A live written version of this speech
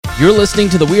You're listening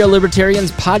to the We Are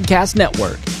Libertarians Podcast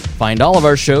Network. Find all of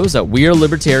our shows at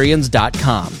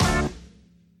wearelibertarians.com.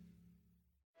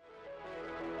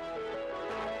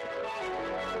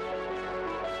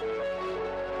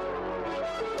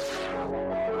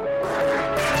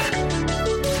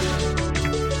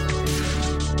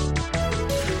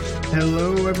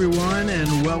 Hello, everyone,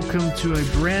 and welcome to a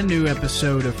brand new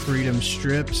episode of Freedom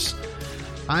Strips.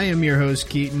 I am your host,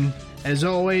 Keaton. As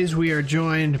always, we are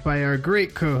joined by our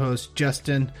great co-host,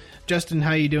 Justin. Justin,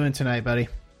 how you doing tonight, buddy?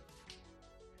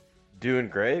 Doing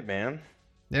great, man.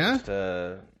 Yeah? Just,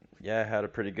 I had a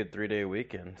pretty good 3-day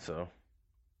weekend, so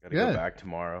gotta Good. go back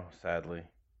tomorrow, sadly.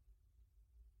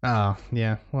 Oh,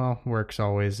 yeah. Well, work's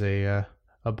always a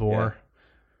bore.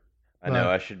 I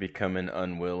know, I should become an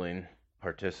unwilling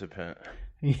participant.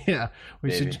 Yeah,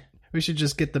 we Maybe. should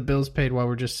just get the bills paid while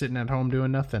we're just sitting at home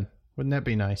doing nothing. Wouldn't that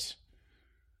be nice?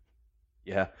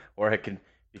 Yeah, or I can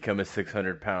become a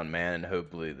 600-pound man and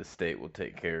hopefully the state will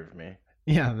take care of me.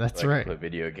 Yeah, that's So I can right. play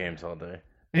video games all day.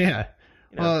 Yeah.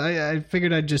 You know? Well, I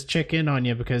figured I'd just check in on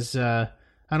you because I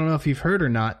don't know if you've heard or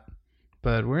not,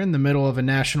 but we're in the middle of a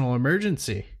national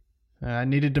emergency. I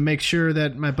needed to make sure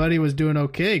that my buddy was doing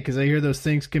okay because I hear those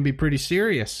things can be pretty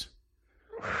serious.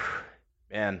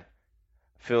 Man,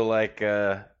 I feel like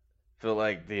the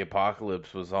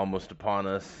apocalypse was almost upon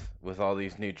us with all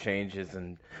these new changes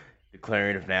and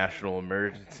declaring of national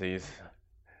emergencies.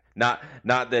 Not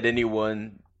that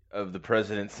anyone of the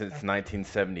presidents since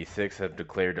 1976 have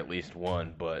declared at least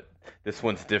one, but this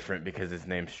one's different because his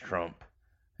name's Trump.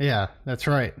 Yeah, that's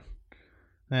right.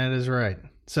 That is right.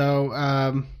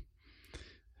 So,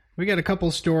 we got a couple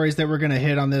stories that we're going to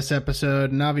hit on this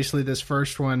episode, and obviously this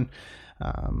first one,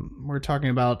 we're talking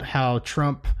about how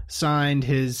Trump signed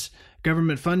his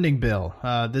government funding bill.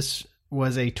 This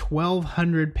was a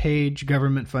 1,200-page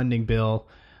government funding bill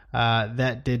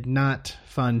that did not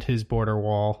fund his border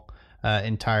wall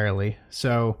entirely.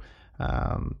 So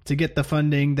to get the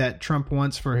funding that Trump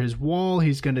wants for his wall,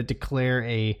 he's going to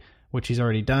declare which he's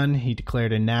already done, he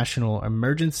declared a national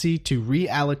emergency to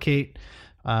reallocate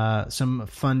some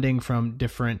funding from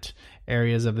different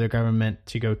areas of the government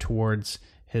to go towards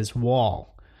his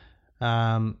wall.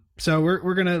 So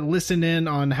we're going to listen in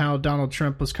on how Donald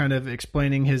Trump was kind of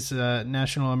explaining his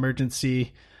national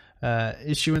emergency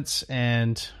issuance,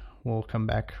 and we'll come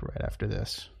back right after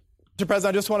this. Mr.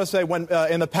 President, I just want to say, when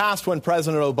in the past, when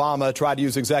President Obama tried to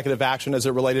use executive action as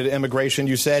it related to immigration,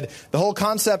 you said the whole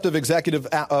concept of executive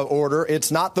order, it's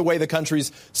not the way the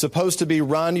country's supposed to be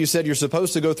run. You said you're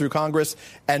supposed to go through Congress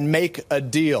and make a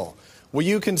deal. Will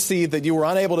you concede that you were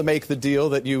unable to make the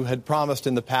deal that you had promised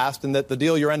in the past, and that the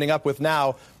deal you're ending up with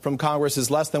now from Congress is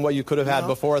less than what you could have had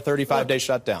before a 35-day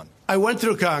shutdown? I went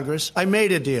through Congress. I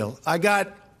made a deal. I got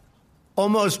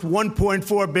almost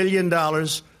 $1.4 billion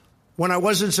when I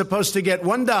wasn't supposed to get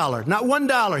 $1. Not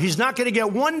 $1. He's not going to get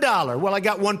 $1. Well, I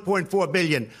got $1.4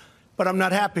 billion, but I'm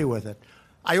not happy with it.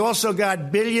 I also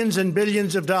got billions and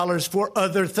billions of dollars for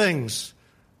other things.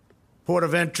 Port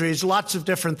of entries, lots of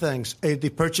different things. The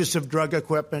purchase of drug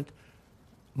equipment,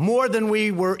 more than we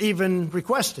were even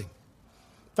requesting.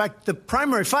 In fact, the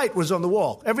primary fight was on the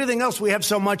wall. Everything else, we have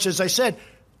so much, as I said,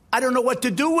 I don't know what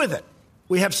to do with it.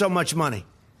 We have so much money.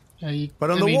 But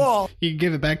on the wall, you can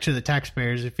give it back to the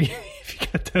taxpayers if you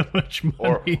got that much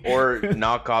money, or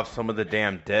knock off some of the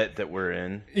damn debt that we're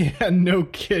in. Yeah, no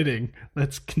kidding.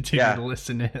 Let's continue to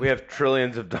listen in. We have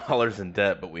trillions of dollars in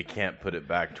debt, but we can't put it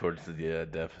back towards the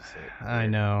deficit. I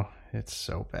know, it's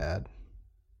so bad.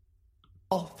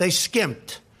 they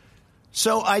skimped.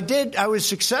 So I was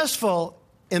successful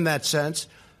in that sense,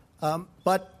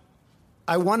 but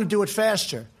I want to do it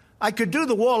faster. I could do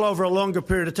the wall over a longer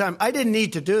period of time. I didn't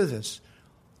need to do this,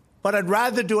 but I'd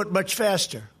rather do it much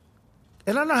faster.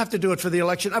 And I don't have to do it for the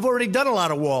election. I've already done a lot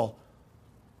of wall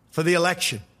for the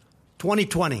election,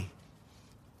 2020.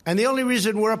 And the only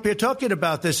reason we're up here talking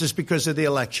about this is because of the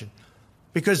election.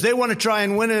 Because they want to try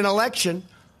and win an election,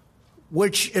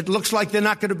 which it looks like they're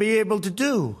not going to be able to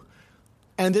do.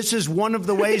 And this is one of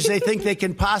the ways they think they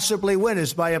can possibly win,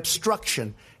 is by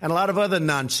obstruction and a lot of other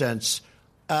nonsense.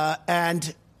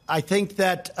 And I think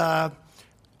that I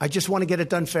just want to get it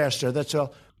done faster. That's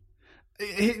all.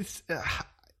 He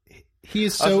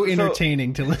is so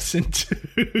entertaining to listen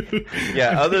to.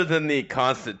 Yeah, other than the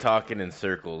constant talking in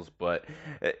circles. But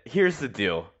here's the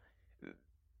deal.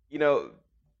 You know,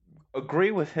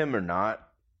 agree with him or not,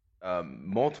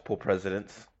 multiple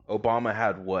presidents, Obama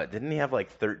had what? Didn't he have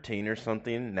like 13 or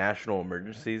something national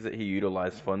emergencies that he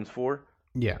utilized funds for?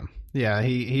 Yeah.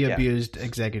 He abused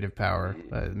executive power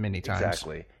many times.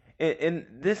 Exactly. And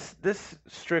this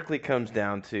strictly comes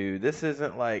down to, this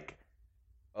isn't like,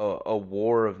 a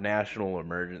war of national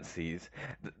emergencies.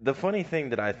 The funny thing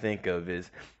that I think of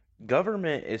is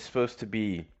government is supposed to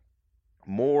be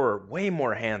way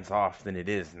more hands off than it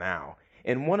is now.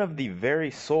 And one of the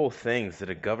very sole things that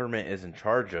a government is in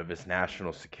charge of is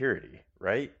national security,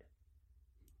 right?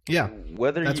 Yeah,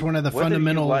 that's one of the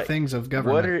fundamental things of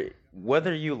government.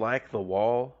 Whether you like the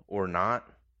wall or not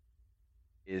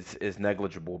is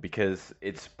negligible because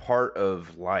it's part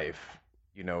of life.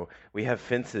 You know, we have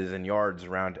fences and yards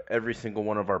around every single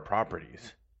one of our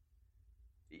properties.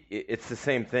 It's the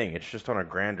same thing. It's just on a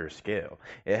grander scale.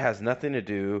 It has nothing to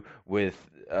do with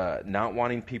not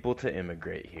wanting people to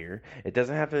immigrate here. It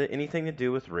doesn't have anything to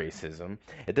do with racism.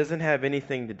 It doesn't have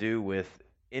anything to do with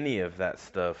any of that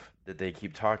stuff that they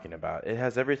keep talking about. It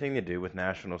has everything to do with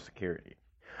national security.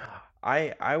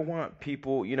 I want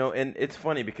people, you know, and it's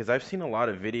funny because I've seen a lot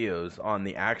of videos on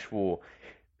the actual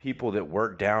people that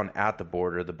work down at the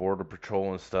border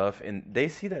patrol and stuff, and they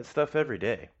see that stuff every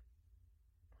day.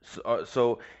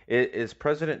 So is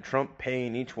President Trump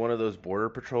paying each one of those border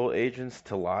patrol agents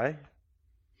to lie?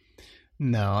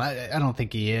 No, I don't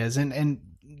think he is. And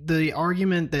the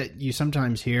argument that you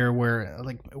sometimes hear where,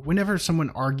 like, whenever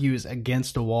someone argues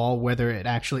against a wall, whether it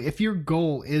actually, if your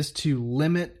goal is to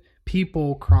limit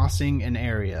people crossing an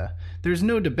area, there's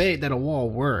no debate that a wall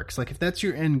works. Like, if that's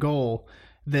your end goal,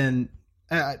 then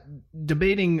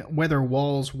debating whether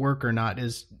walls work or not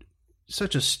is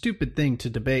such a stupid thing to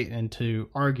debate and to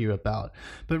argue about.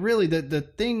 But really, the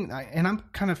thing, and I'm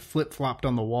kind of flip-flopped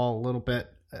on the wall a little bit,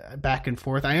 back and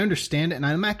forth. I understand it, and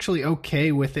I'm actually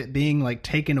okay with it being like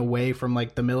taken away from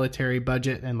like the military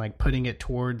budget and like putting it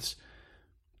towards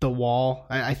the wall.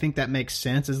 I think that makes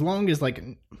sense as long as like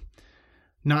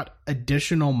not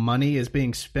additional money is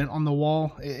being spent on the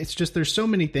wall. It's just there's so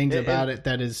many things about it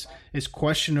that is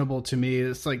questionable to me.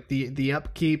 It's like the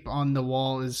upkeep on the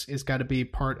wall is got to be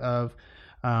part of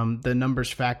the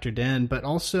numbers factored in, but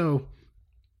also,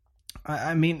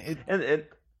 I mean,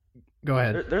 go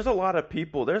ahead. There's a lot of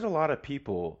people. There's a lot of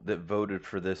people that voted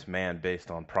for this man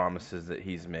based on promises that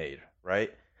he's made.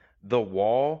 Right? The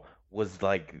wall was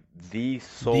like the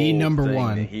number thing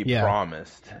one that he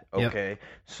promised. Okay, yep.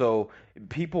 So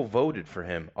people voted for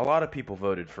him. A lot of people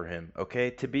voted for him.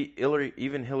 Okay, to beat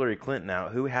Hillary Clinton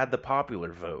out, who had the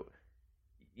popular vote.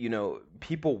 You know,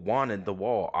 people wanted the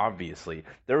wall. Obviously,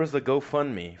 there was a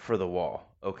GoFundMe for the wall.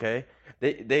 Okay,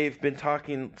 they've been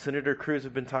talking. Senator Cruz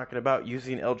have been talking about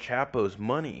using El Chapo's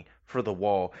money for the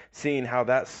wall, seeing how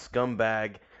that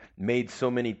scumbag made so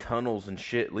many tunnels and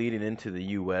shit leading into the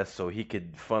U.S. so he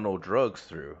could funnel drugs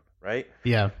through, right?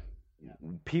 Yeah.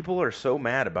 People are so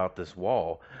mad about this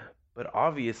wall, but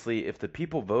obviously if the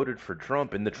people voted for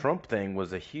Trump, and the Trump thing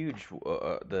was a huge,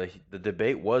 the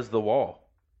debate was the wall.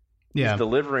 Yeah. He's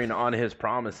delivering on his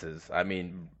promises. I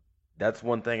mean, that's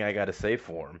one thing I got to say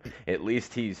for him. At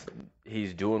least he's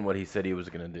doing what he said he was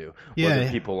going to do. Yeah. Whether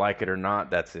people like it or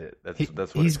not, that's it. That's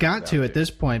what he's got to at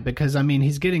this point, because I mean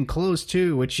he's getting close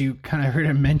too, which you kind of heard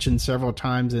him mention several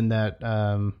times in that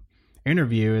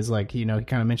interview. Is like, you know, he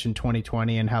kind of mentioned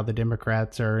 2020 and how the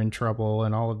Democrats are in trouble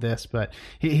and all of this, but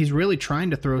he's really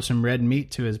trying to throw some red meat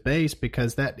to his base,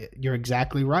 because that you're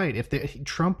exactly right. If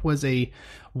Trump was a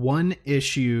one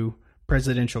issue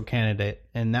presidential candidate,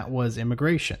 and that was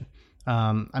immigration.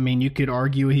 I mean, you could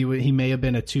argue he may have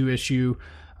been a two-issue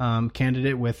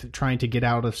candidate with trying to get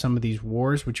out of some of these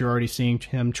wars, which you're already seeing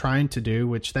him trying to do,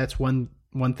 which that's one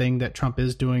thing that Trump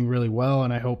is doing really well,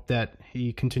 and I hope that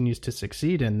he continues to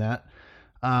succeed in that.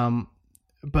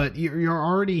 But you're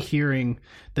already hearing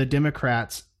the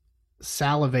Democrats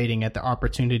salivating at the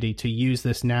opportunity to use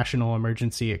this national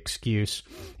emergency excuse.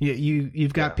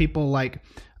 You've got people like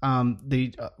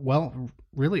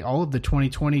really all of the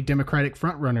 2020 Democratic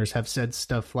frontrunners have said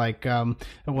stuff like,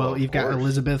 you've got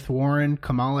Elizabeth Warren,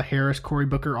 Kamala Harris, Cory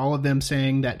Booker, all of them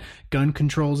saying that gun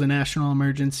control is a national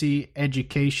emergency,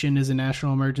 education is a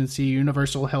national emergency,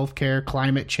 universal health care,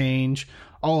 climate change,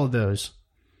 all of those.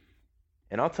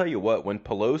 And I'll tell you what, when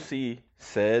Pelosi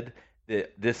said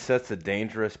that this sets a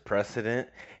dangerous precedent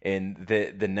and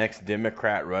that the next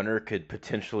Democrat runner could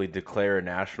potentially declare a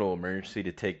national emergency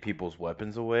to take people's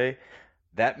weapons away,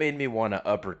 that made me want to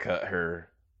uppercut her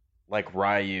like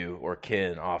Ryu or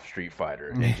Ken off Street Fighter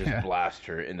and just blast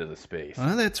her into the space.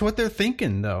 Well, that's what they're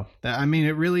thinking, though. I mean,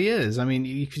 it really is. I mean,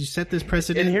 you set this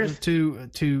precedent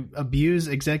to abuse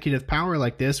executive power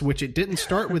like this, which it didn't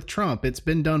start with Trump. It's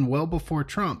been done well before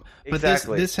Trump. But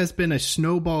exactly. This has been a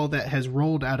snowball that has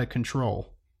rolled out of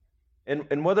control.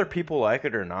 And whether people like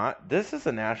it or not, this is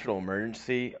a national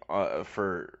emergency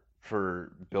for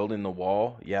building the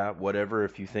wall. Yeah, whatever,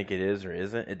 if you think it is or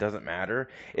isn't, it doesn't matter.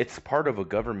 It's part of a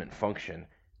government function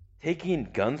taking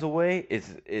guns away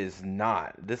is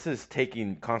not. This is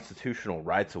taking constitutional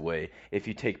rights away if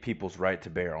you take people's right to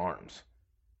bear arms.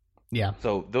 Yeah.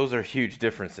 So those are huge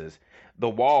differences. The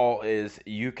wall is,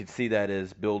 you could see that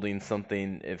as building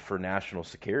something for national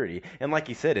security. And like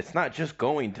you said, it's not just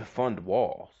going to fund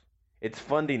walls. It's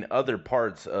funding other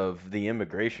parts of the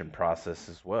immigration process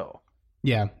as well.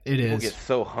 Yeah, it People is. get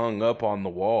so hung up on the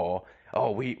wall.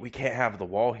 Oh, we can't have the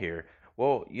wall here.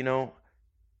 Well,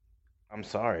 I'm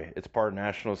sorry. It's part of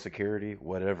national security,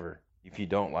 whatever. If you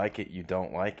don't like it, you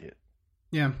don't like it.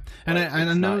 Yeah. And But I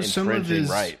it's know not some of infringing his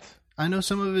rights. I know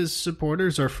some of his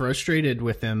supporters are frustrated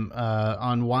with him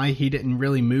on why he didn't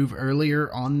really move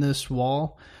earlier on this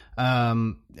wall.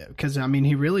 Because I mean,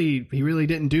 he really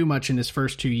didn't do much in his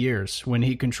first 2 years when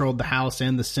he controlled the House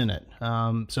and the Senate.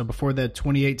 So before the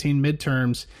 2018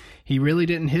 midterms, he really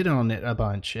didn't hit on it a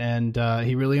bunch, and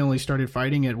he really only started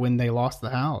fighting it when they lost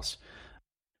the House.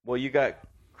 Well, you got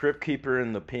Crypt Keeper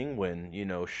and the Penguin,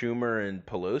 Schumer and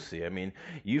Pelosi. I mean,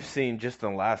 you've seen just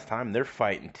in the last time they're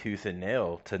fighting tooth and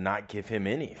nail to not give him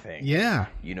anything. Yeah,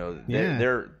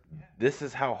 This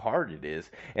is how hard it is.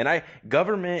 And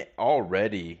government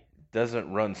already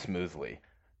doesn't run smoothly.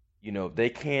 They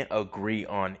can't agree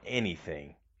on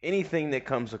anything. Anything that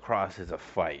comes across is a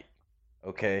fight.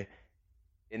 Okay?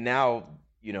 And now,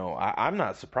 I'm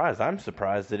not surprised. I'm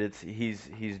surprised that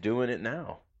he's doing it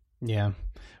now. Yeah.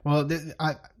 Well,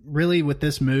 really with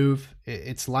this move,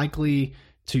 it's likely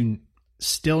to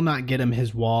still not get him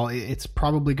his wall. It's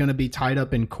probably going to be tied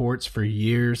up in courts for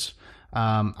years.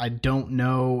 I don't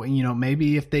know,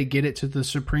 maybe if they get it to the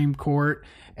Supreme Court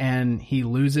and he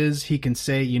loses, he can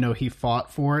say, he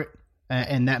fought for it.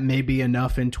 And that may be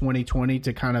enough in 2020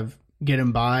 to kind of get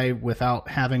him by without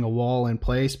having a wall in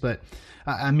place. But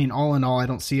I mean, all in all, I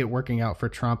don't see it working out for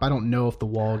Trump. I don't know if the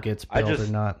wall gets built or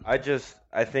not.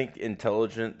 I think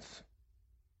intelligent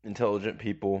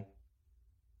people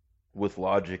with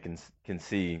logic can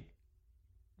see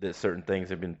that certain things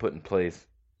have been put in place.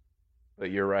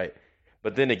 But you're right.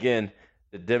 But then again,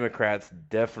 the Democrats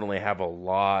definitely have a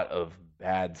lot of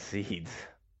bad seeds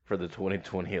for the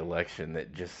 2020 election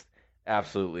that just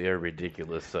absolutely are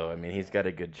ridiculous. So, I mean, he's got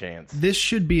a good chance. This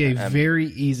should be a very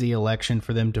easy election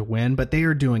for them to win, but they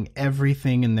are doing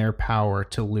everything in their power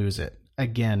to lose it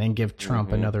again and give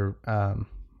Trump another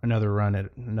run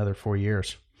at another 4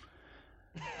 years.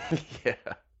 Yeah.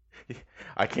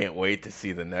 I can't wait to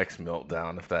see the next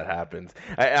meltdown if that happens.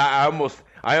 I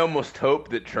almost hope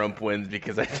that Trump wins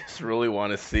because I just really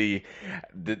want to see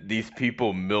these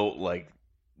people melt like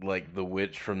the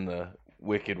witch from the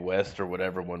Wicked West or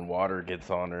whatever when water gets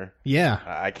on her. Yeah.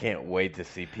 I can't wait to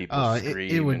see people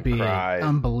scream it would and be cry. An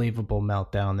unbelievable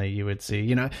meltdown that you would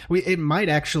see. It might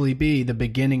actually be the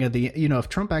beginning of the, if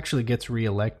Trump actually gets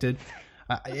reelected,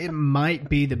 it might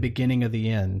be the beginning of the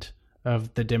end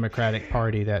of the Democratic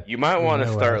Party. That you might want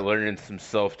to start learning some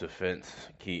self-defense,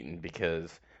 Keaton,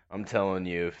 because I'm telling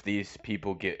you, if these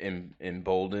people get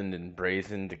emboldened and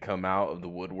brazen to come out of the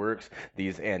woodworks,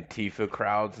 these Antifa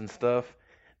crowds and stuff,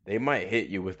 they might hit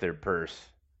you with their purse.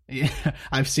 Yeah,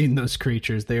 I've seen those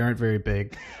creatures. They aren't very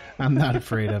big. I'm not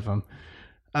afraid of them.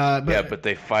 But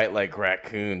they fight like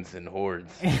raccoons in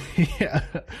hordes. Yeah.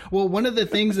 Well, one of the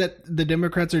things that the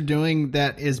Democrats are doing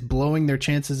that is blowing their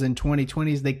chances in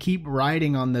 2020 is they keep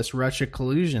riding on this Russia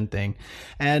collusion thing.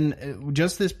 And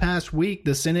just this past week,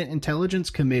 the Senate Intelligence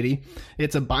Committee,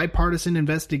 it's a bipartisan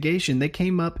investigation. They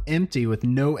came up empty with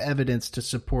no evidence to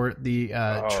support the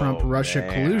Trump-Russia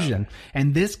collusion.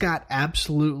 And this got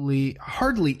absolutely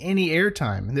hardly any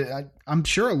airtime. I'm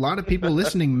sure a lot of people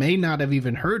listening may not have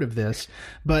even heard of this,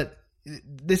 but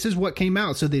this is what came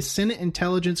out. So the Senate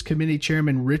Intelligence Committee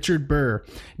Chairman Richard Burr,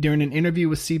 during an interview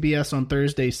with CBS on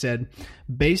Thursday, said,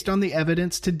 based on the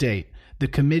evidence to date, the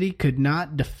committee could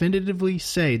not definitively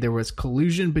say there was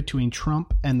collusion between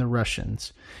Trump and the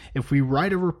Russians. If we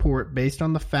write a report based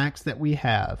on the facts that we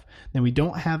have, then we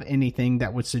don't have anything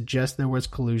that would suggest there was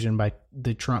collusion by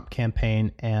the Trump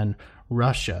campaign and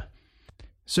Russia.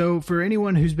 So for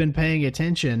anyone who's been paying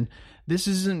attention, this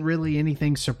isn't really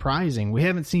anything surprising. We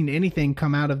haven't seen anything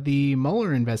come out of the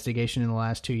Mueller investigation in the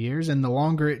last 2 years, and the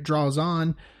longer it draws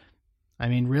on, I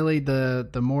mean, really, the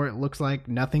more it looks like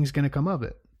nothing's going to come of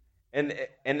it. And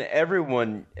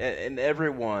everyone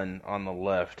on the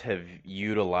left have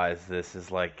utilized this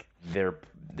as like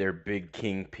their big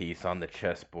king piece on the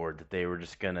chessboard, that they were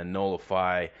just going to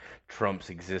nullify Trump's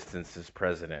existence as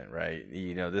president, right?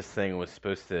 This thing was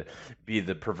supposed to be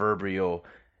the proverbial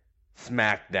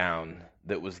smackdown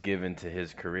that was given to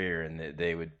his career, and that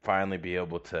they would finally be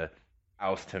able to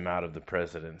oust him out of the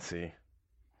presidency.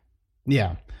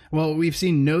 Yeah. Well, we've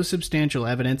seen no substantial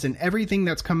evidence, and everything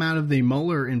that's come out of the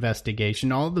Mueller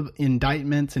investigation, all the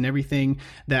indictments and everything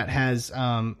that has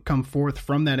come forth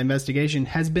from that investigation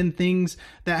has been things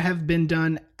that have been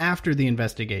done after the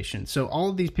investigation. So all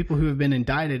of these people who have been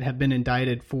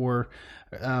indicted for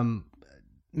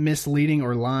misleading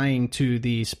or lying to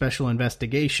the special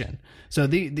investigation. So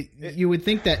you would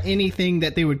think that anything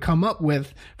that they would come up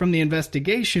with from the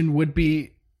investigation would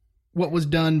be what was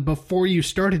done before you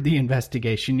started the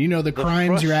investigation. You know, the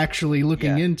crimes you're actually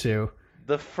looking into.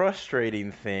 The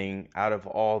frustrating thing out of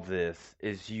all this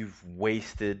is you've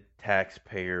wasted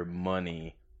taxpayer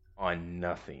money on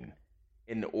nothing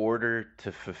in order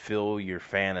to fulfill your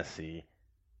fantasy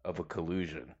of a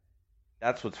collusion.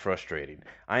 That's what's frustrating.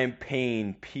 I am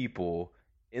paying people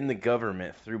in the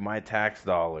government through my tax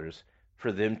dollars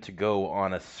for them to go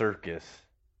on a circus.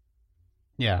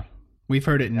 Yeah. We've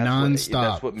heard it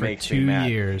nonstop for 2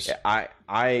 years.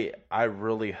 I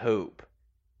really hope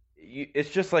it's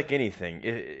just like anything.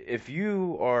 If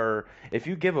you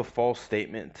give a false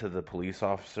statement to the police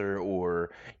officer,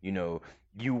 or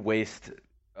you waste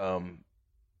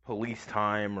police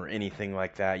time or anything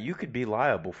like that, you could be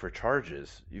liable for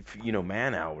charges.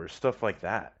 Man hours, stuff like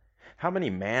that. How many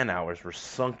man hours were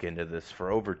sunk into this for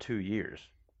over 2 years?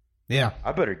 Yeah.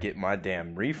 I better get my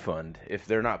damn refund if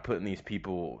they're not putting these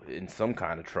people in some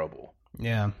kind of trouble.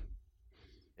 Yeah.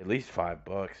 At least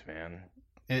 $5, man.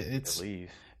 It's at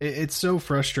least. It's so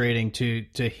frustrating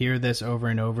to hear this over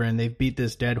and over, and they've beat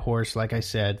this dead horse, like I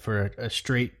said, for a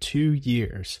straight 2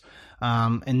 years.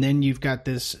 And then you've got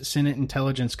this Senate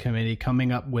Intelligence Committee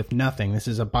coming up with nothing. This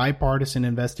is a bipartisan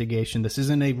investigation. This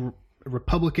isn't a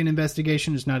Republican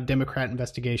investigation. It's not a Democrat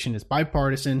investigation. It's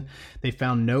bipartisan. They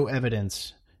found no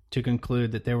evidence to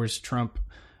conclude that there was Trump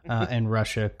and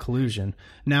Russia collusion.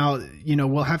 Now,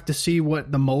 we'll have to see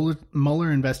what the Mueller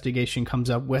investigation comes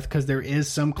up with, because there is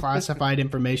some classified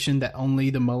information that only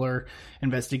the Mueller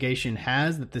investigation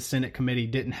has that the Senate committee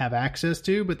didn't have access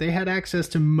to, but they had access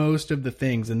to most of the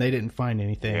things and they didn't find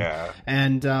anything. Yeah.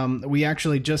 And we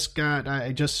actually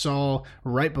I just saw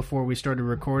right before we started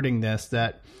recording this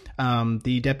that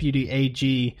the Deputy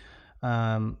AG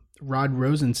Rod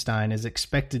Rosenstein is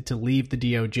expected to leave the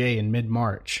DOJ in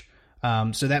mid-March.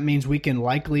 So that means we can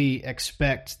likely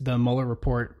expect the Mueller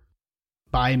report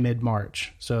by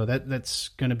mid-March. So that's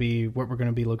going to be what we're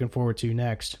going to be looking forward to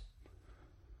next.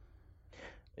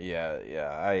 Yeah.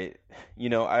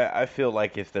 I feel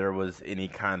like if there was any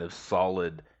kind of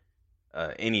solid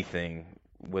anything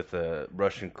with a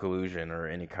Russian collusion or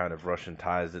any kind of Russian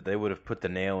ties, that they would have put the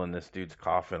nail in this dude's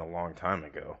coffin a long time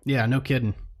ago. Yeah, no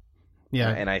kidding. Yeah.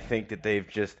 And I think that they've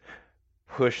just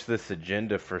pushed this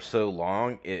agenda for so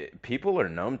long. People are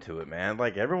numb to it, man.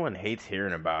 Like, everyone hates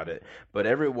hearing about it, but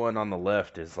everyone on the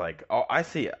left is like, I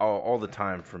see it all the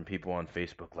time from people on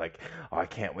Facebook, like, I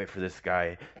can't wait for this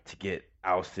guy to get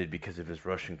ousted because of his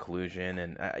Russian collusion.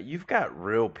 And you've got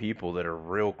real people that are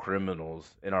real criminals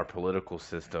in our political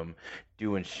system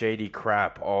doing shady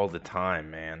crap all the time,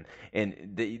 man.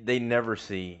 And they never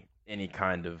see any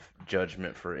kind of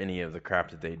judgment for any of the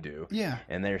crap that they do. Yeah.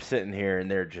 And they're sitting here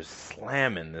and they're just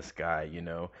slamming this guy,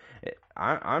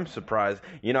 I'm surprised.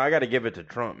 I got to give it to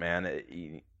Trump,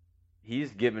 man.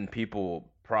 He's giving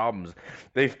people problems.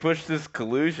 They've pushed this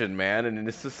collusion, man, and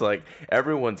it's just like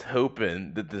everyone's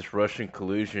hoping that this Russian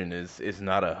collusion is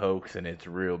not a hoax and it's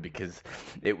real, because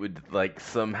it would like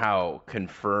somehow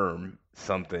confirm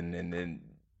something and then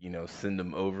send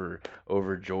them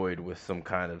overjoyed with some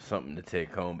kind of something to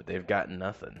take home, but they've got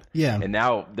nothing. Yeah. And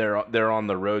now they're on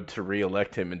the road to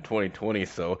reelect him in 2020,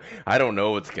 so I don't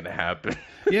know what's going to happen.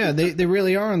 Yeah, they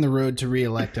really are on the road to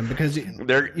reelect him, because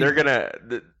they're going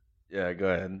to yeah, go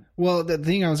ahead. Well, the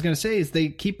thing I was going to say is they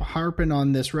keep harping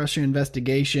on this Russian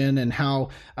investigation and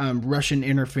how Russian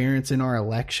interference in our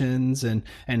elections and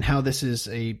how this is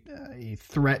a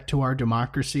threat to our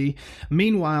democracy.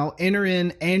 Meanwhile, enter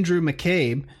in Andrew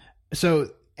McCabe.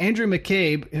 So Andrew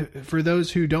McCabe, for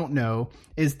those who don't know,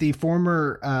 is the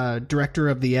former director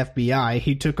of the FBI.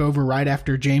 He took over right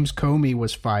after James Comey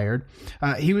was fired.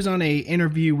 He was on a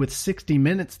interview with 60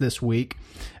 Minutes this week,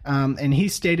 and he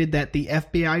stated that the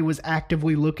FBI was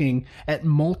actively looking at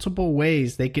multiple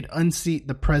ways they could unseat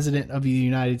the President of the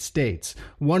United States,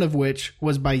 one of which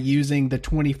was by using the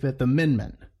 25th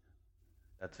Amendment.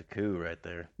 That's a coup right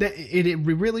there. It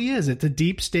really is. It's a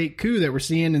deep state coup that we're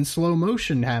seeing in slow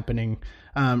motion happening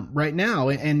right now.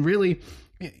 And really,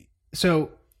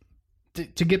 so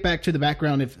to get back to the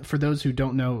background, for those who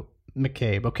don't know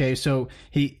McCabe, okay, so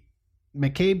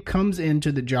McCabe comes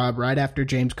into the job right after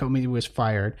James Comey was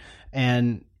fired,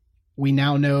 and we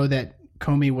now know that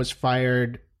Comey was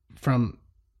fired from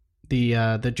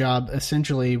the job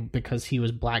essentially because he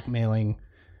was blackmailing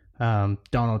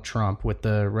Donald Trump with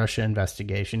the Russia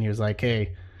investigation. He was like,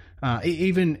 hey,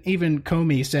 even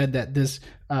Comey said that this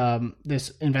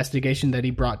investigation that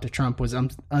he brought to Trump was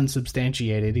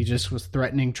unsubstantiated. He just was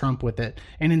threatening Trump with it.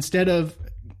 And instead of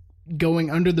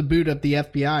going under the boot of the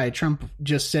FBI, Trump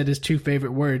just said his two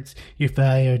favorite words, "You're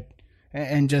fired,"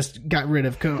 and just got rid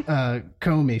of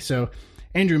Comey. So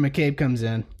Andrew McCabe comes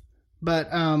in. But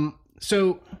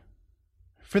so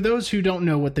for those who don't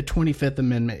know what the 25th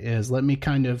Amendment is, let me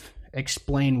kind of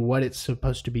explain what it's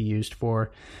supposed to be used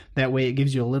for. That way it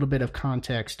gives you a little bit of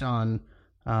context on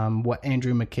what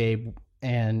Andrew McCabe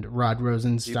and Rod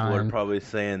Rosenstein... People are probably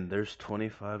saying there's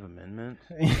 25 amendments.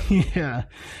 Yeah.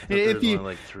 There's only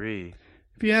like 3.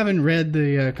 If you haven't read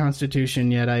the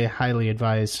Constitution yet, I highly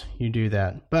advise you do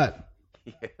that. But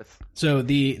Yes. so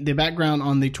the background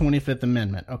on the 25th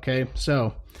Amendment, okay?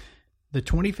 So the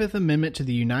 25th Amendment to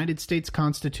the United States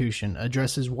Constitution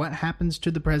addresses what happens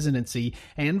to the presidency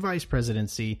and vice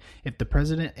presidency if the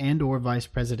president and or vice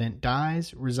president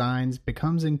dies, resigns,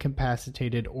 becomes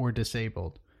incapacitated, or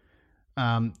disabled.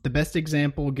 The best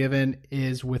example given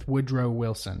is with Woodrow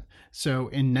Wilson. So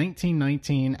in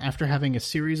 1919, after having a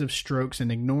series of strokes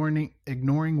and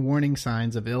ignoring warning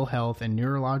signs of ill health and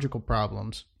neurological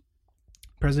problems,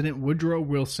 President Woodrow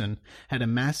Wilson had a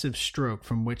massive stroke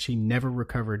from which he never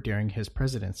recovered during his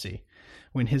presidency.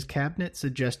 When his cabinet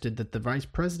suggested that the vice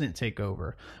president take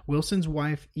over, Wilson's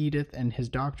wife Edith and his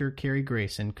doctor Cary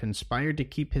Grayson conspired to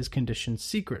keep his condition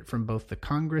secret from both the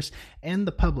Congress and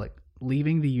the public,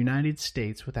 leaving the United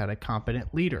States without a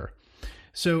competent leader.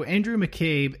 So Andrew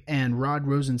McCabe and Rod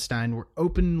Rosenstein were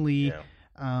openly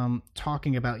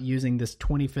talking about using this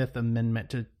 25th Amendment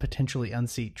to potentially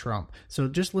unseat Trump. So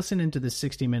just listen into this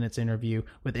 60 Minutes interview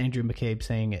with Andrew McCabe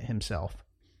saying it himself.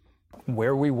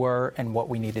 Where we were and what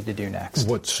we needed to do next.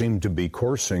 What seemed to be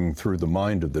coursing through the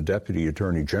mind of the Deputy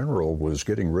Attorney General was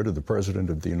getting rid of the President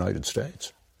of the United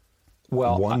States.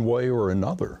 Well, one way or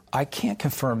another. I can't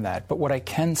confirm that, but what I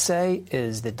can say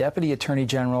is the Deputy Attorney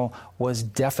General was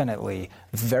definitely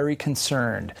very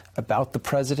concerned about the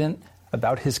President,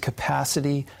 about his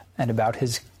capacity, and about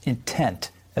his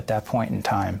intent at that point in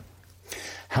time.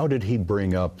 How did he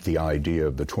bring up the idea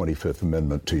of the 25th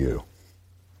Amendment to you?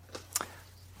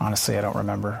 Honestly, I don't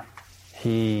remember.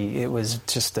 It was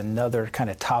just another kind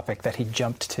of topic that he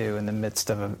jumped to in the midst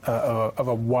of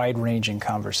a wide-ranging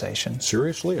conversation.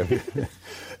 Seriously?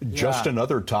 Just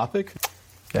another topic?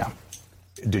 Yeah.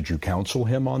 Did you counsel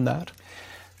him on that?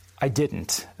 I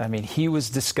didn't. I mean, he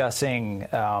was discussing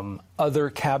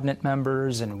other cabinet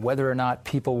members and whether or not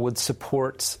people would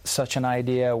support such an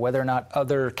idea, whether or not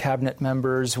other cabinet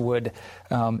members would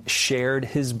shared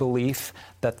his belief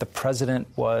that the president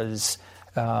was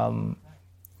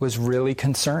really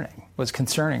concerning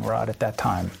Rod at that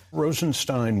time.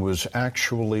 Rosenstein was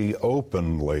actually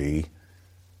openly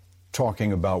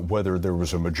talking about whether there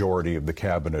was a majority of the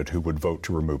cabinet who would vote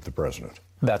to remove the president.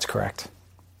 That's correct.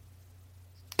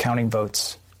 Counting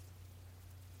votes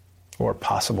or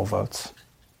possible votes.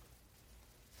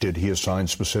 Did he assign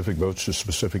specific votes to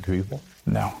specific people?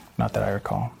 No, not that I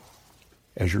recall.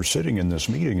 As you're sitting in this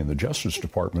meeting in the Justice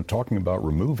Department talking about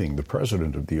removing the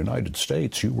President of the United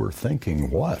States, you were thinking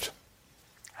what?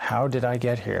 How did I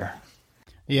get here?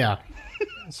 Yeah.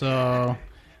 So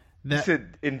He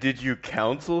said, and did you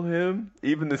counsel him?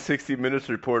 Even the 60 Minutes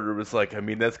reporter was like, I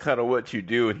mean, that's kind of what you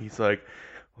do. And he's like,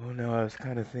 oh, no, I was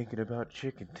kind of thinking about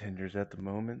chicken tenders at the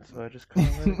moment, so I just kind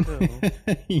of let it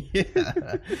go.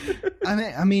 Yeah.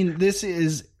 I mean,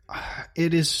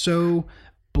 it is so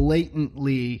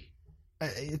blatantly...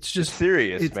 It's just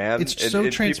serious, man. It's so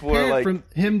transparent like, from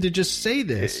him to just say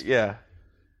this. Yeah.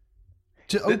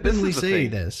 To openly say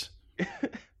this.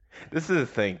 This is the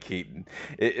thing, Keaton.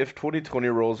 If 2020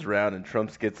 rolls around and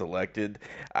Trump gets elected,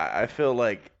 I feel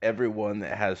like everyone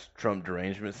that has Trump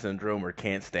derangement syndrome or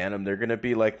can't stand him, they're going to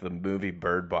be like the movie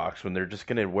Bird Box when they're just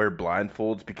going to wear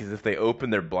blindfolds, because if they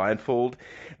open their blindfold,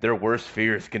 their worst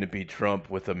fear is going to be Trump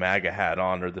with a MAGA hat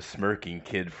on or the smirking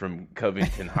kid from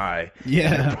Covington High.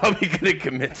 Yeah. They're probably going to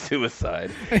commit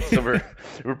suicide. So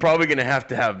we're probably going to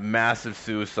have massive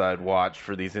suicide watch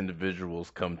for these individuals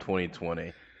come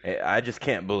 2020. I just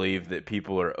can't believe that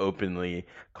people are openly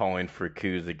calling for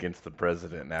coups against the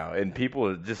president now, and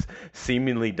people just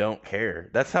seemingly don't care.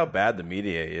 That's how bad the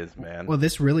media is, man. Well,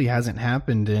 this really hasn't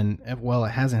happened it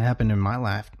hasn't happened in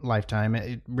my lifetime.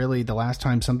 It really, the last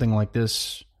time something like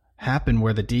this happened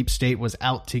where the deep state was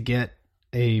out to get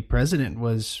a president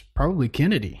was probably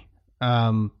Kennedy.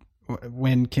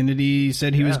 When Kennedy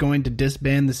said he was going to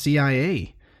disband the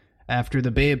CIA after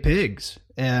the Bay of Pigs.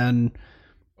 And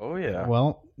oh, yeah.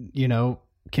 Well,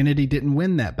 Kennedy didn't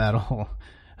win that battle.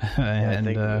 And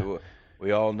I think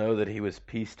we all know that he was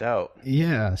pieced out.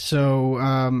 Yeah.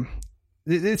 So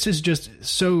this is just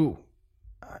so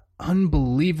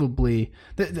unbelievably.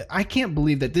 I can't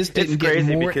believe that this didn't get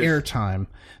more airtime.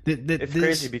 It's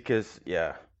crazy because,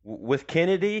 with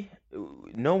Kennedy,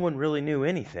 no one really knew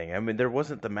anything. I mean, there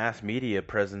wasn't the mass media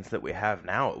presence that we have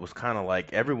now. It was kind of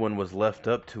like everyone was left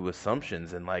up to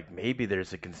assumptions and like maybe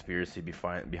there's a conspiracy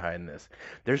behind this.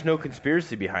 There's no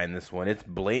conspiracy behind this one. It's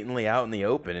blatantly out in the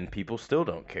open and people still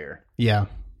don't care. Yeah.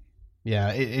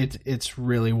 Yeah, it's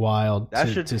really wild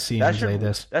to see him say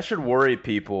this. That should worry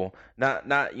people. Not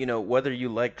whether you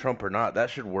like Trump or not. That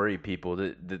should worry people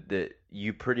that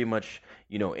you pretty much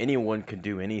anyone can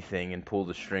do anything and pull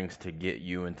the strings to get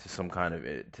you into some kind of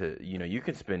you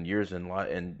can spend years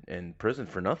in prison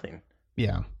for nothing.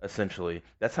 Yeah, essentially,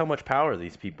 that's how much power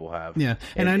these people have. Yeah,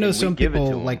 and I know some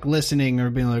people like listening are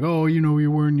being like, "Oh,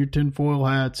 you're wearing your tinfoil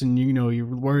hats and you're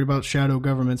worried about shadow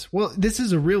governments." Well, this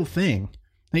is a real thing.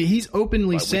 He's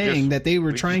openly saying that they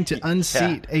were trying to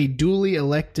unseat a duly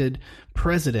elected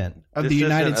president of the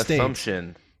United States.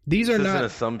 Assumption. These are not an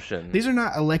assumption. These are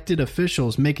not elected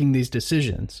officials making these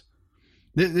decisions.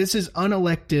 This is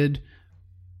unelected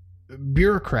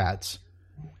bureaucrats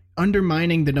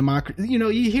undermining the democracy.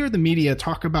 You hear the media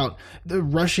talk about the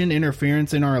Russian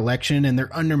interference in our election and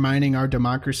they're undermining our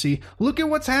democracy. Look at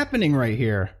what's happening right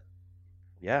here.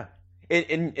 Yeah.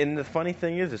 And the funny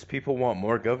thing is people want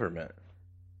more government.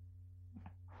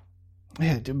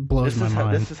 Yeah, it blows my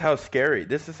mind. This is how scary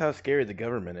the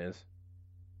government is.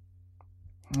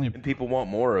 And people want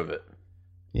more of it.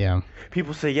 Yeah.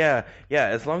 People say, yeah,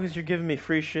 as long as you're giving me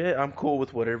free shit, I'm cool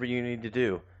with whatever you need to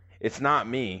do. It's not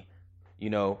me.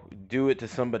 Do it to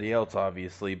somebody else,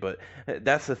 obviously. But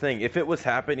that's the thing. If it was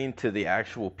happening to the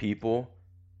actual people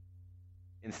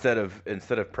instead of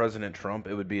President Trump,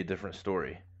 it would be a different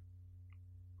story.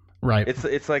 Right.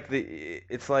 It's like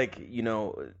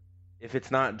if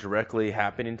it's not directly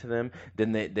happening to them,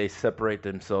 then they separate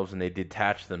themselves and they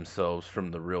detach themselves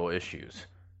from the real issues.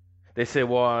 They say,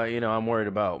 well, I'm worried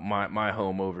about my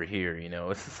home over here.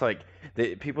 It's just like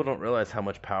people don't realize how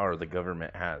much power the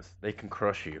government has. They can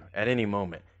crush you at any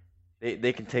moment.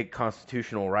 They can take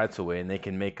constitutional rights away and they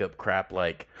can make up crap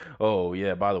like, oh,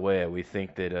 yeah, by the way, we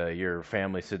think that your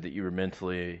family said that you were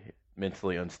mentally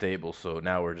unstable, so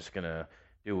now we're just going to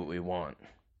do what we want.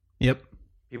 Yep.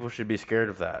 People should be scared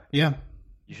of that. Yeah.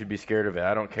 You should be scared of it.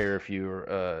 I don't care if you're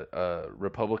a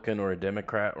Republican or a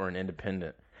Democrat or an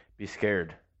independent. Be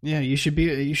scared. Yeah, you should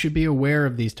be aware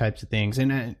of these types of things,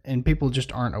 and people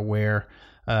just aren't aware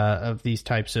of these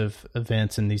types of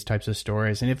events and these types of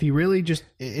stories. And if you really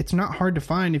it's not hard to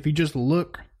find if you just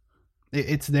look.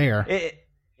 It's there.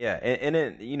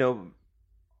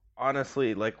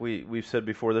 Honestly, like we've said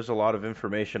before, there's a lot of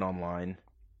information online.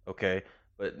 Okay,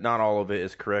 but not all of it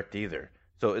is correct either.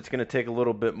 So it's going to take a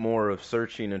little bit more of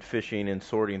searching and fishing and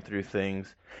sorting through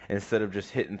things instead of just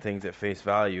hitting things at face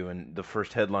value and the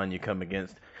first headline you come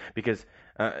against. Because,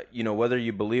 whether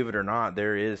you believe it or not,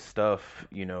 there is stuff,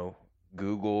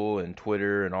 Google and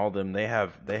Twitter and all of them, they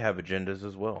have agendas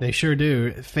as well. They sure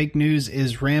do. Fake news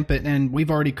is rampant, and we've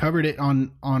already covered it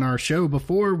on our show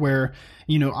before where,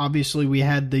 obviously we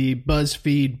had the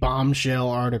BuzzFeed bombshell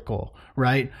article,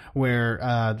 right? Where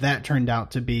that turned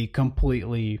out to be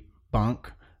completely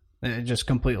bunk, just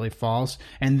completely false.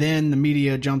 And then the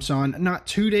media jumps on not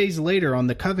 2 days later on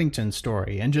the Covington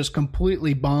story and just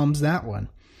completely bombs that one.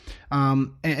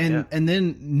 And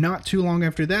then not too long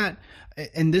after that,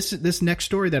 and this next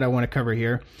story that I want to cover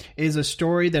here is a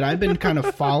story that I've been kind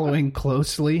of following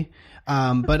closely,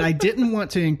 but I didn't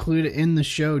want to include it in the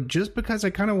show just because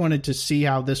I kind of wanted to see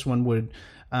how this one would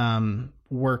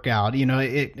work out.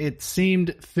 It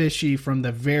seemed fishy from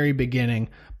the very beginning,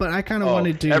 but I kind of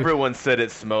wanted to. Everyone said it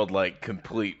smelled like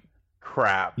complete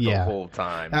crap the whole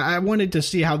time. I wanted to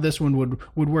see how this one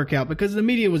would work out because the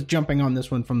media was jumping on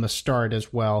this one from the start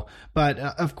as well. But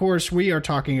of course, we are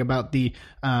talking about the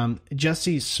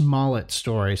Jussie Smollett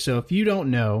story. So if you don't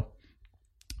know,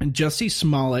 Jussie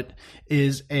Smollett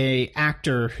is a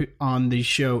actor on the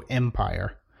show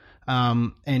Empire.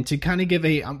 And to kind of give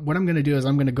what I'm going to do is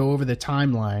I'm going to go over the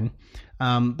timeline.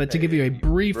 But to give you a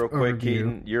brief real quick,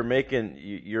 overview,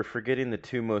 Keaton, you're forgetting the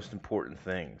two most important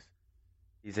things.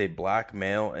 He's a black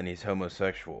male and he's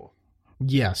homosexual.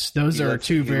 Yes, those are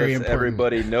two very important.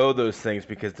 Everybody know those things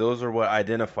because those are what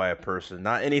identify a person.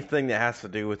 Not anything that has to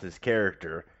do with his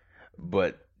character,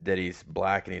 but that he's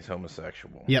black and he's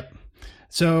homosexual. Yep.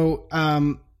 So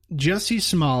Jussie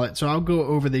Smollett. So I'll go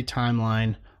over the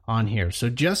timeline on here. So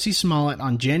Jussie Smollett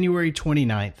on January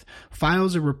 29th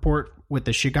files a report with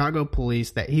the Chicago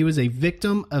police that he was a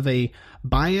victim of a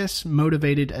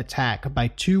bias-motivated attack by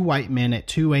two white men at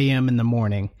 2 a.m. in the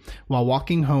morning while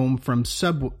walking home from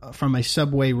a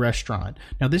Subway restaurant.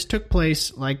 Now, this took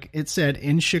place, like it said,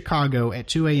 in Chicago at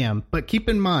 2 a.m. But keep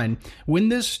in mind, when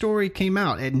this story came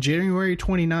out on January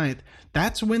 29th,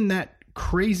 that's when that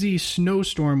crazy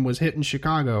snowstorm was hitting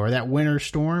Chicago, or that winter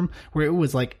storm where it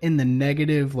was like in the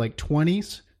negative like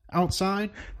 20s outside.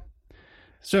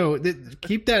 So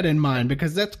keep that in mind,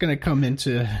 because that's going to come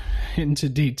into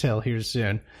detail here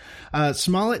soon.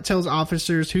 Smollett tells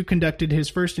officers who conducted his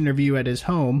first interview at his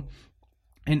home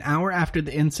an hour after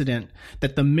the incident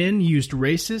that the men used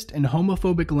racist and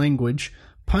homophobic language,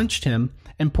 punched him,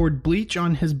 and poured bleach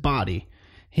on his body.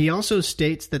 He also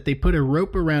states that they put a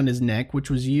rope around his neck, which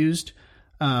was used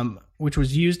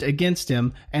against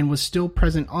him and was still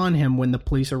present on him when the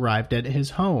police arrived at his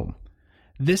home.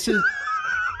 This is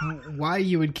why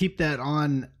you would keep that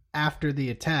on after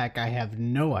the attack. I have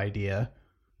no idea.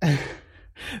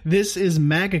 This is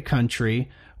MAGA country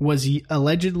was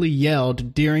allegedly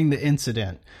yelled during the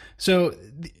incident. So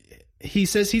he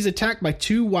says he's attacked by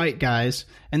two white guys,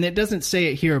 and it doesn't say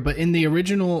it here, but in the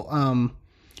original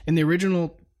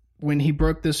when he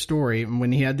broke this story and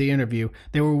when he had the interview,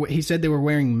 he said they were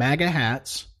wearing MAGA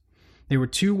hats. They were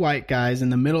two white guys in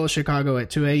the middle of Chicago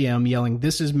at 2 a.m. yelling,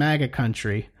 "This is MAGA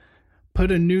country,"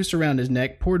 put a noose around his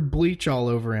neck, poured bleach all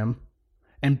over him,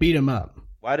 and beat him up.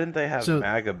 Why didn't they have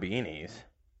MAGA beanies?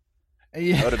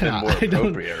 Yeah, that would have been more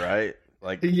appropriate, right?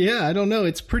 Like, yeah, I don't know.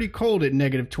 It's pretty cold at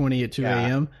negative 20 at 2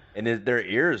 a.m. And their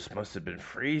ears must have been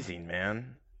freezing,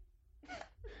 man.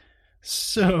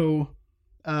 So,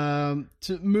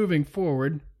 moving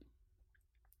forward,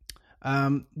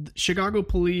 Chicago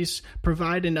police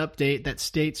provide an update that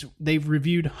states they've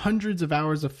reviewed hundreds of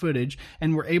hours of footage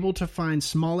and were able to find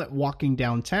Smollett walking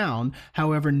downtown.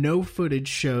 However, no footage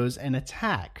shows an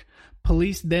attack.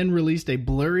 Police then released a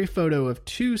blurry photo of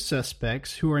two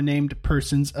suspects who are named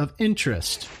persons of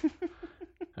interest.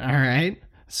 All right.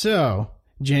 So,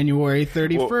 January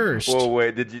 31st. Whoa,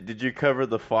 wait. Did you cover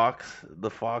the Fox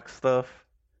stuff?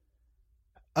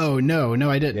 Oh, no,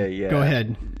 I didn't. Yeah. Go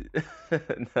ahead.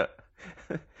 No.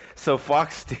 So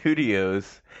Fox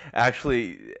Studios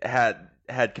actually had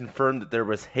confirmed that there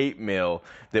was hate mail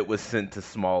that was sent to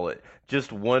Smollett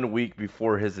just 1 week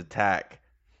before his attack.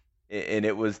 And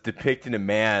it was depicting a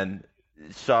man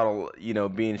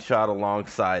being shot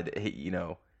alongside,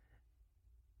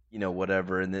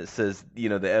 whatever. And it says, the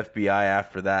FBI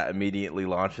after that immediately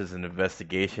launches an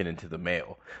investigation into the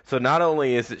mail. So not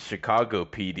only is it Chicago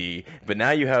PD, but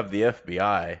now you have the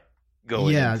FBI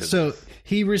going into this.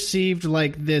 He received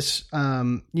like this,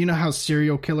 how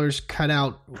serial killers cut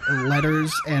out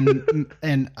letters and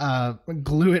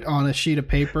glue it on a sheet of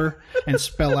paper and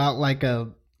spell out like a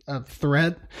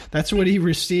threat. That's what he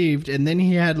received, and then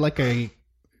he had looked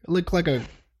like a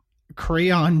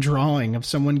crayon drawing of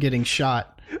someone getting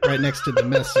shot right next to the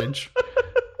message.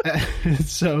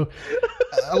 So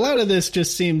a lot of this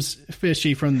just seems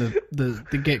fishy from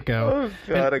the get-go. Oh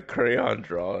god, a crayon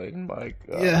drawing, my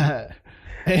god. Yeah.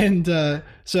 And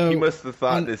so he must have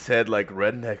thought in his head like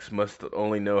rednecks must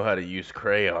only know how to use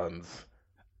crayons.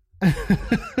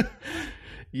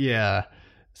 Yeah.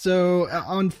 So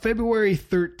on February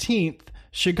 13th,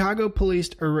 Chicago police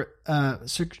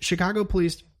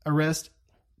arrest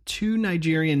two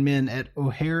Nigerian men at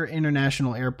O'Hare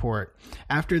International Airport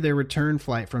after their return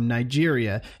flight from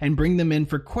Nigeria and bring them in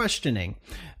for questioning.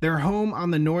 Their home on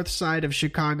the north side of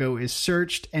Chicago is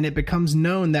searched, and it becomes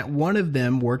known that one of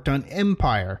them worked on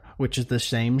Empire, which is the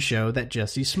same show that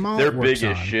Jussie Smollett works on. They're big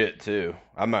as shit too.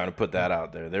 I'm not gonna put that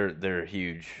out there. They're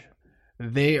huge.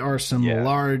 They are some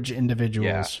large individuals.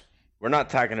 Yeah. We're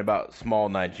not talking about small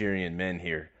Nigerian men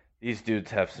here. These dudes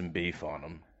have some beef on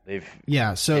them. They've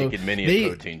taken many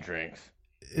protein drinks.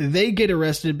 They get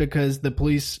arrested because the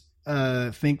police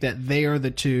think that they are the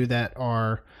two that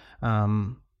are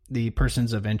the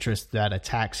persons of interest that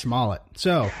attack Smollett.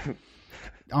 So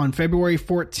on February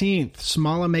 14th,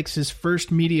 Smollett makes his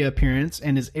first media appearance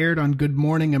and is aired on Good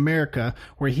Morning America,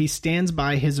 where he stands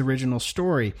by his original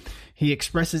story. He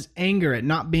expresses anger at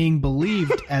not being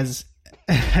believed as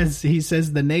he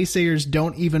says the naysayers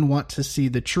don't even want to see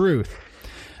the truth.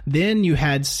 Then you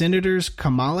had Senators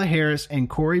Kamala Harris and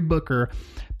Cory Booker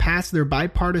pass their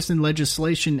bipartisan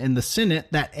legislation in the Senate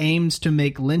that aims to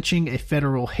make lynching a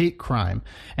federal hate crime,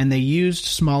 and they used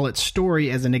Smollett's story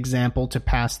as an example to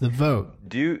pass the vote.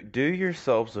 Do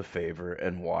yourselves a favor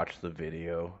and watch the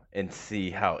video and see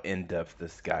how in-depth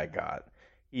this guy got.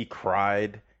 He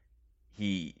cried.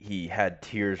 he had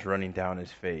tears running down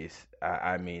his face.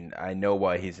 I mean, I know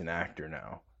why he's an actor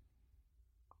now.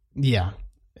 Yeah.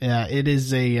 Yeah, it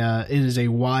is a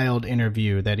wild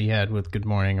interview that he had with Good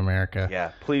Morning America.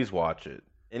 Yeah, please watch it.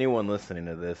 Anyone listening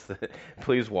to this,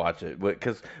 please watch it.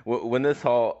 Because when this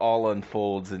all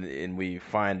unfolds and we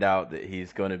find out that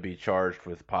he's going to be charged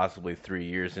with possibly 3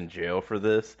 years in jail for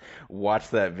this, watch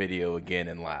that video again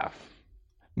and laugh.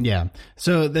 Yeah.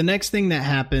 So the next thing that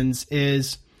happens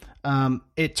is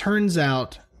it turns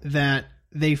out that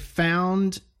they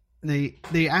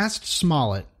asked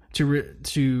Smollett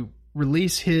to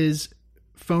release his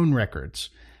phone records.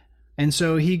 And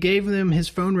so he gave them his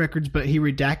phone records, but he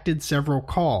redacted several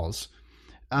calls.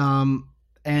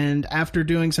 And after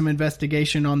doing some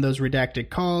investigation on those redacted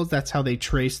calls, that's how they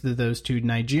traced those two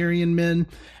Nigerian men.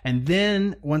 And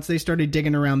then once they started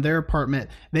digging around their apartment,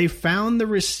 they found the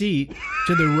receipt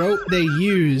to the rope they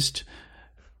used.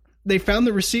 They found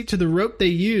the receipt to the rope they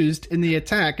used in the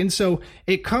attack. And so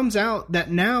it comes out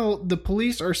that now the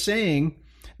police are saying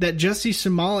that Jussie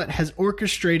Smollett has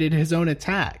orchestrated his own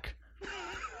attack.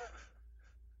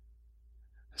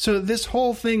 So this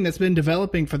whole thing that's been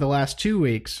developing for the last 2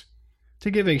 weeks, to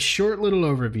give a short little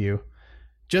overview,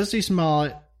 Jussie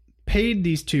Smollett paid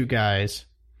these two guys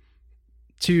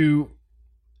to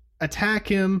attack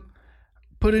him,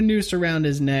 put a noose around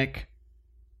his neck,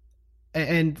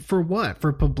 and for what?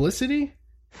 For publicity?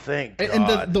 Thank God.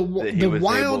 And the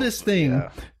wildest thing...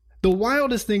 Yeah. The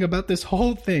wildest thing about this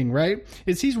whole thing, right,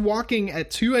 is he's walking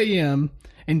at 2 a.m.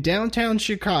 in downtown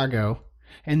Chicago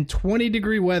in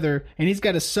 20-degree weather, and he's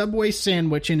got a Subway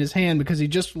sandwich in his hand because he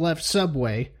just left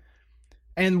Subway.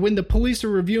 And when the police are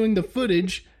reviewing the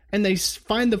footage, and they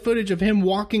find the footage of him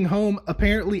walking home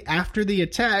apparently after the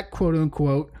attack,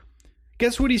 quote-unquote,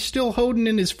 guess what he's still holding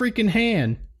in his freaking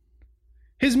hand?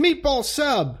 His meatball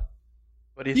sub!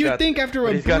 But he's got the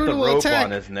rope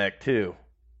on his neck, too.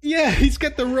 Yeah, he's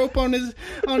got the rope on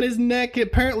his neck.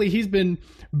 Apparently, he's been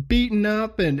beaten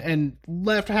up and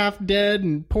left half dead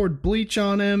and poured bleach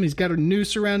on him. He's got a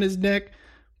noose around his neck,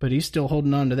 but he's still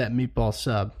holding on to that meatball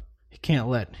sub. He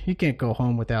can't go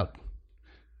home without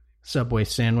Subway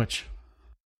sandwich.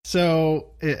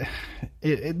 So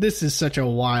this is such a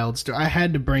wild story. I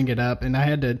had to bring it up, and I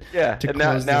had to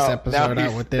close this episode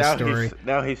out with this story.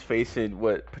 Now he's facing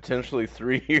potentially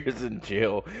 3 years in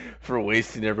jail for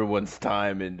wasting everyone's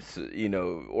time and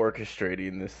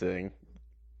orchestrating this thing.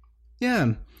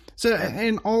 Yeah. So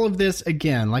and all of this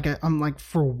again, I'm like,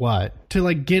 for what?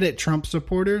 To get at Trump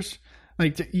supporters?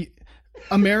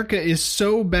 America is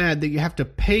so bad that you have to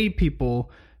pay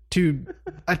people to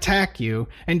attack you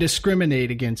and discriminate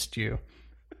against you.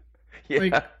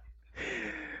 Yeah.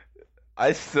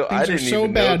 Things are so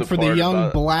bad for the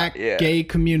young black gay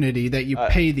community that you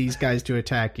pay these guys to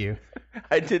attack you.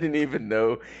 I didn't even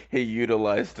know he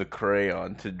utilized a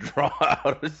crayon to draw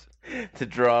out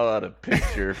a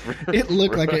picture. It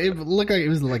looked like it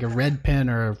was like a red pen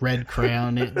or a red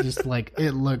crayon. It just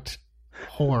it looked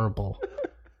horrible.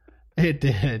 It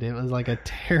did. It was like a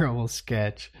terrible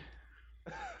sketch.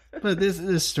 But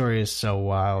this story is so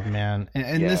wild, man.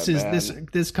 And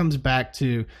this comes back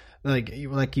to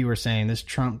like you were saying, this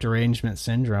Trump derangement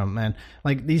syndrome, man.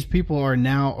 These people are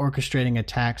now orchestrating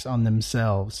attacks on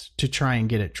themselves to try and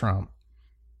get at Trump.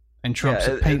 And Trump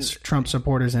paints Trump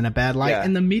supporters in a bad light,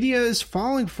 and the media is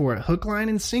falling for it, hook, line,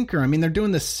 and sinker. I mean, they're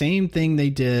doing the same thing they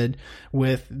did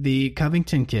with the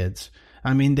Covington kids.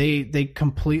 I mean, they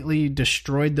completely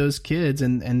destroyed those kids,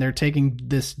 and they're taking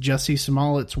this Jussie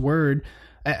Smollett's word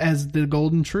as the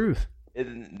golden truth.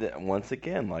 Once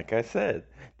again, like I said,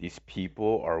 these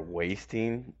people are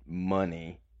wasting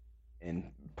money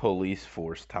and police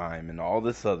force time and all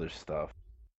this other stuff.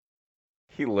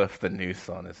 He left the noose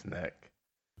on his neck.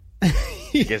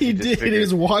 He did. He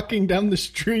was walking down the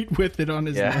street with it on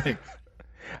his neck.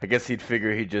 I guess he'd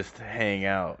figure he'd just hang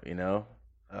out,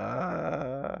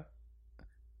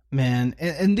 Man,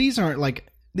 and these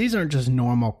aren't just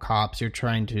normal cops you're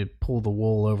trying to pull the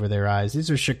wool over their eyes. These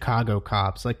are Chicago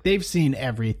cops. They've seen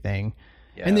everything.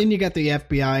 Yeah. And then you got the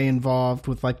FBI involved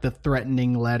with the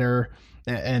threatening letter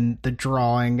and the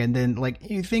drawing. And then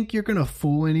you think you're going to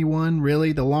fool anyone,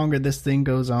 really, the longer this thing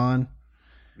goes on?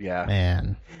 Yeah.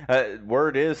 Man.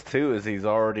 Word is, too, is he's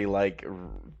already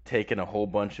taken a whole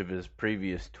bunch of his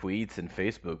previous tweets and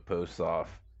Facebook posts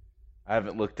off. I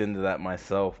haven't looked into that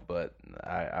myself, but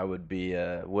I wouldn't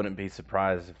be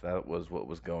surprised if that was what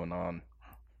was going on.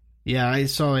 Yeah, I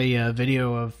saw a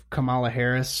video of Kamala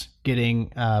Harris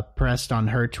getting pressed on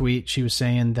her tweet. She was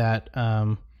saying that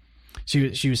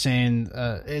she was saying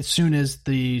as soon as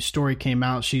the story came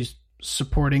out, she's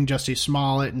supporting Jussie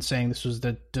Smollett and saying this was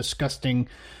the disgusting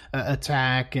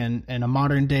attack and a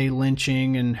modern day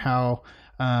lynching, and how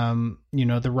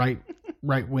the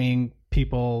right wing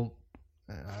people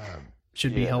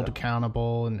should be held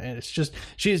accountable, and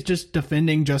she's just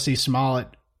defending Jussie Smollett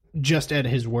just at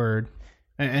his word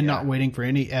and not waiting for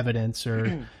any evidence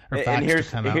or facts to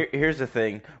come out. Here's the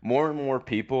thing: more and more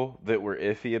people that were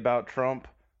iffy about Trump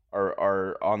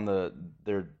are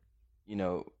they're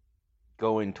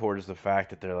going towards the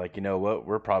fact that they're like, you know what,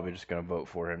 we're probably just going to vote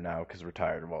for him now because we're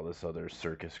tired of all this other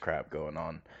circus crap going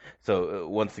on. So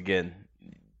once again,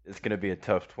 it's going to be a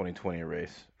tough 2020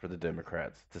 race for the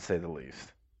Democrats, to say the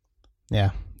least.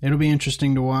 Yeah, it'll be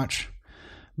interesting to watch.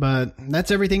 But that's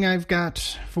everything I've got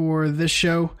for this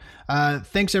show.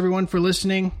 Thanks, everyone, for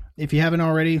listening. If you haven't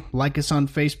already, like us on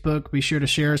Facebook. Be sure to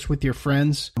share us with your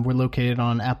friends. We're located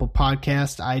on Apple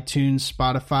Podcasts, iTunes,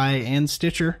 Spotify, and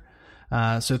Stitcher.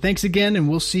 So thanks again, and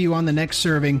we'll see you on the next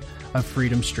serving of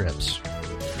Freedom Strips.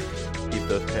 Keep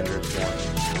those tenders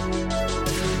warm.